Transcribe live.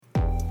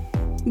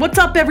What's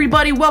up,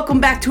 everybody? Welcome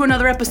back to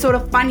another episode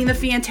of Finding the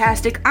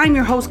Fantastic. I'm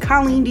your host,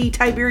 Colleen D.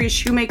 Tiberius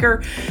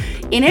Shoemaker,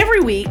 and every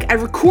week I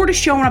record a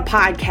show on a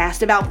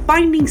podcast about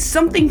finding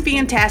something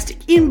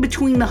fantastic in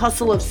between the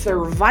hustle of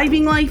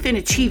surviving life and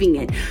achieving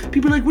it.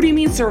 People are like, what do you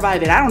mean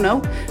survive it? I don't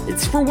know.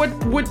 It's for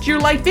what your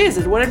life is.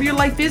 It's whatever your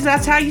life is,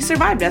 that's how you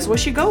survive. That's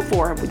what you go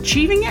for.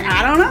 Achieving it?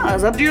 I don't know.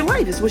 It's up to your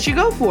life. It's what you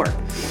go for.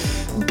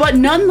 But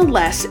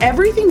nonetheless,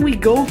 everything we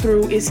go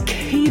through is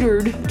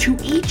catered to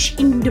each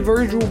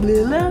individual.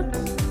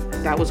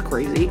 That was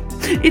crazy.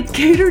 It's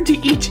catered to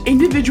each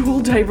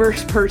individual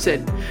diverse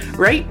person,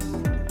 right?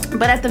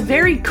 But at the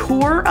very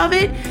core of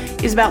it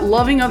is about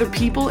loving other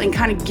people and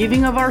kind of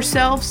giving of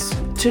ourselves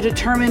to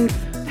determine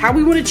how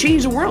we want to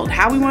change the world,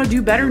 how we want to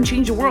do better and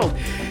change the world.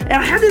 And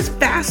I had this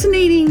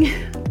fascinating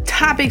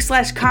topic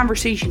 /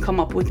 conversation come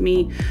up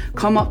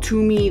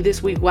to me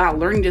this week. Wow,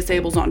 Learning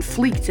Disabled's on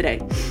fleek today.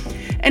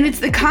 And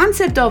it's the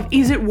concept of,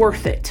 is it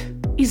worth it?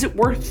 Is it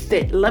worth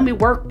it? Let me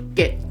work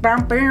it.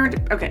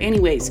 Okay,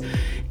 anyways,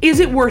 is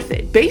it worth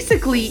it?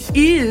 Basically,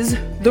 is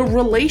the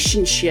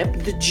relationship,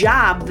 the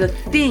job, the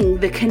thing,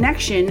 the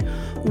connection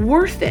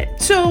worth it?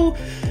 So,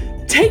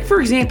 take, for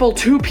example,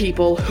 two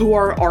people who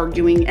are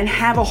arguing and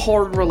have a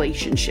hard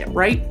relationship,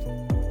 right?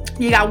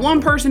 You got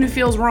one person who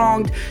feels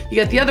wronged, you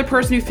got the other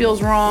person who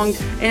feels wronged,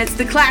 and it's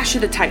the clash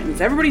of the titans.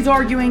 Everybody's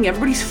arguing,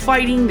 everybody's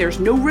fighting, there's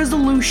no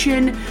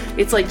resolution.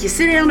 It's like you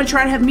sit down to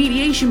try to have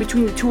mediation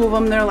between the two of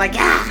them, they're like,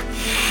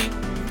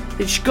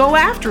 they just go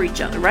after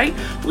each other, right?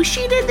 Well,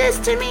 she did this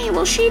to me,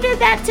 well, she did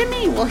that to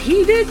me, well,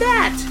 he did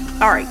that.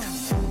 All right,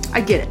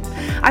 I get it.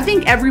 I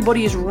think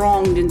everybody is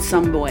wronged in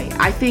some way.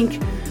 I think,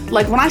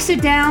 like, when I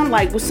sit down,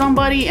 like, with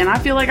somebody and I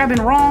feel like I've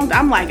been wronged,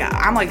 I'm like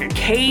a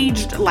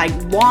caged, like,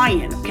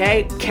 lion,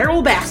 okay?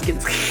 Carol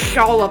Baskins,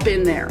 all up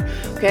in there,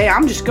 okay?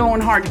 I'm just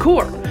going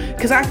hardcore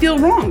because I feel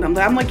wronged.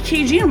 I'm like a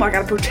caged animal. I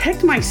got to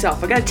protect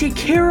myself. I got to take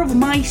care of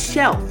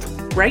myself,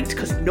 right?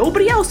 Because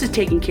nobody else is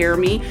taking care of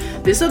me.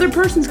 This other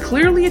person's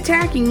clearly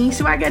attacking me,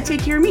 so I got to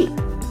take care of me.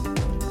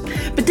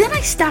 But then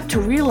I stopped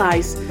to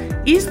realize,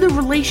 is the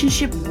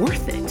relationship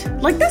worth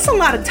it? Like, that's a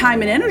lot of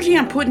time and energy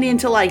I'm putting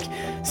into, like,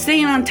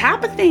 staying on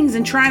top of things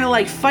and trying to,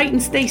 like, fight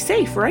and stay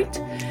safe, right?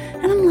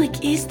 And I'm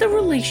like, is the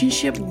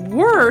relationship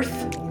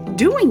worth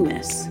doing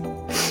this?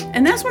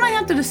 And that's when I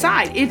have to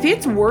decide. If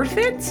it's worth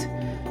it,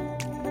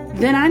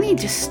 then I need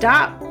to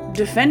stop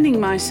defending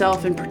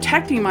myself and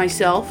protecting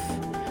myself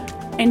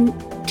and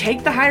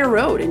take the higher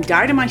road and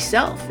die to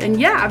myself.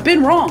 And yeah, I've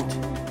been wronged.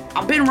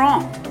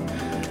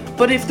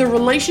 But if the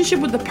relationship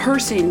with the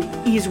person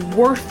is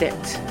worth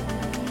it,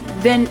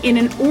 then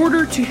in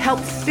order to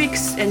help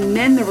fix and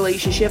mend the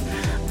relationship,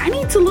 I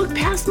need to look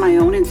past my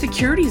own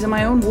insecurities and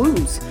my own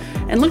wounds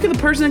and look at the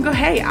person and go,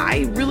 hey,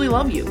 I really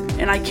love you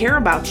and I care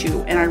about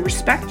you and I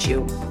respect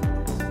you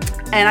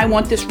and I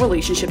want this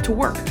relationship to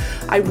work.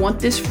 I want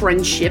this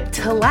friendship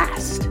to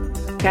last,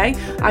 okay?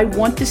 I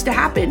want this to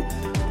happen.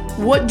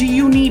 What do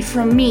you need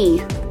from me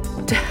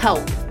to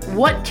help?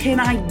 What can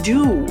I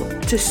do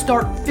to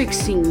start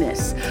fixing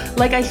this?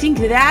 Like, I think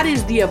that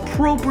is the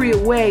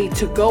appropriate way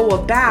to go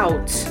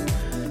about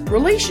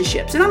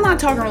relationships. And I'm not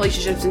talking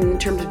relationships in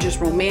terms of just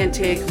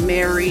romantic,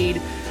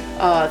 married,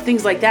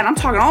 things like that. I'm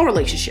talking all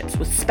relationships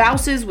with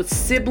spouses, with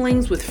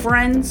siblings, with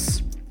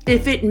friends.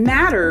 If it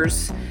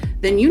matters,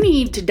 then you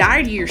need to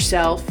die to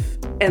yourself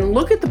and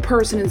look at the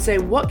person and say,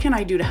 what can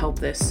I do to help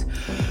this?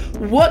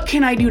 What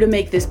can I do to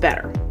make this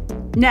better?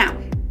 Now,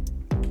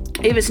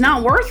 if it's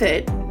not worth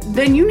it,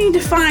 then you need to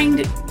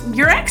find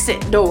your exit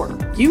door.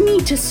 You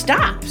need to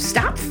stop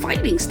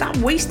fighting, stop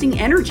wasting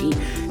energy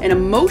and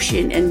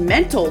emotion and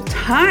mental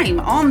time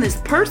on this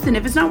person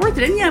if it's not worth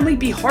it. And yeah, it might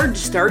be hard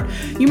to start.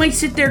 You might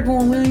sit there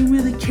going, well, I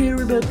really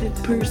care about this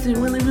person.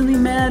 Well, it really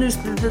matters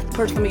to this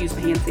person. Let me use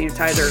the hand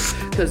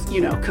sanitizer because,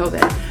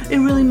 COVID. It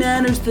really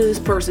matters to this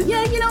person.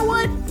 Yeah, you know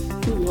what?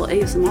 Do a little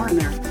ASMR in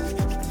there.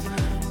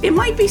 It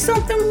might be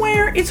something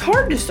where it's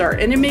hard to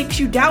start and it makes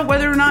you doubt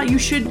whether or not you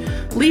should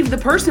leave the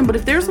person. But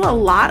if there's a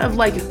lot of,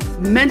 like,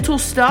 mental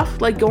stuff,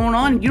 like, going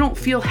on and you don't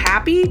feel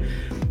happy,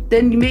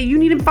 then you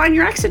need to find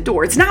your exit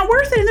door. It's not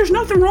worth it, and there's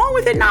nothing wrong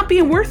with it not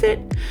being worth it.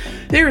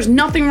 There is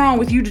nothing wrong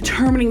with you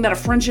determining that a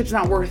friendship's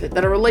not worth it,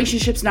 that a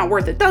relationship's not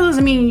worth it. That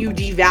doesn't mean you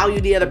devalue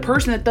the other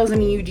person. That doesn't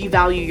mean you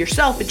devalue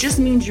yourself. It just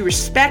means you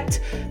respect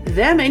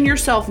them and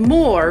yourself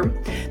more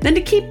than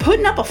to keep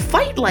putting up a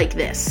fight like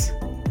this.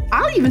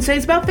 I'll even say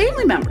it's about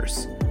family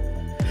members.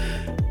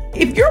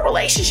 If your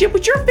relationship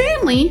with your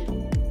family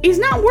is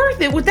not worth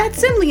it, with that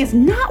sibling is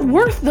not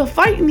worth the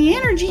fight and the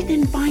energy,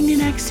 then find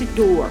an exit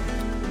door.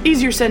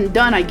 Easier said than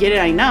done, I get it,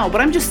 I know,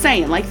 but I'm just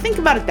saying, like, think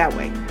about it that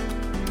way.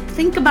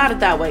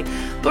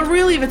 But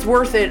really, if it's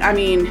worth it, I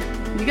mean,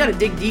 you gotta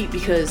dig deep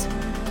because,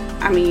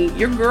 I mean,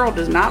 your girl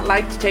does not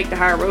like to take the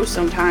higher road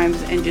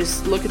sometimes and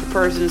just look at the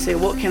person and say,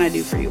 what can I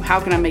do for you? How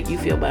can I make you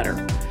feel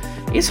better?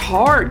 It's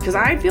hard because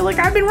I feel like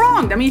I've been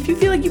wronged. I mean, if you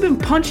feel like you've been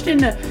punched in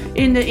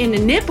the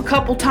nip a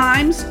couple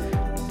times,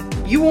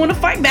 you want to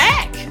fight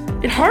back.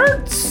 It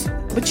hurts.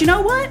 But you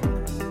know what?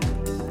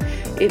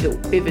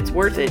 If it's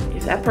worth it,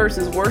 if that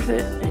person's worth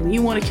it and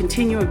you want to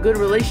continue a good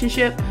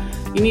relationship,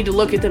 You need to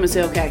look at them and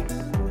say, okay,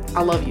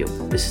 I love you.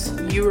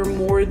 You are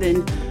more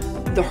than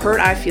the hurt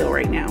I feel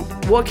right now.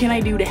 What can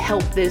I do to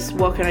help this?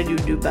 What can I do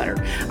to do better?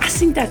 I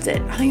think that's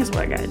it. I think that's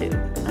what I gotta do.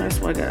 That's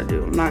what I gotta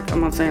do. I'm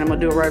not saying I'm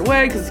gonna do it right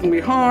away because it's gonna be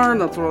hard.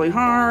 That's really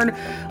hard.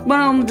 But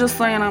I'm just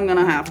saying I'm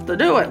gonna have to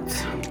do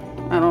it.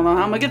 I don't know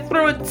how I'm gonna get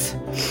through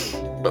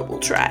it, but we'll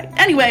try.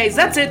 Anyways,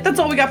 that's it. That's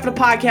all we got for the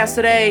podcast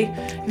today.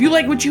 If you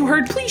like what you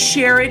heard, please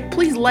share it.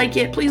 Please like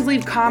it. Please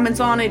leave comments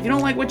on it. If you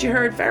don't like what you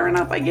heard, fair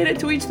enough. I get it.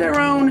 To each their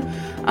own.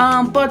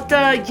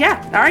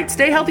 Yeah. All right.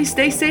 Stay healthy.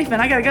 Stay safe.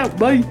 And I gotta go.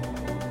 Bye.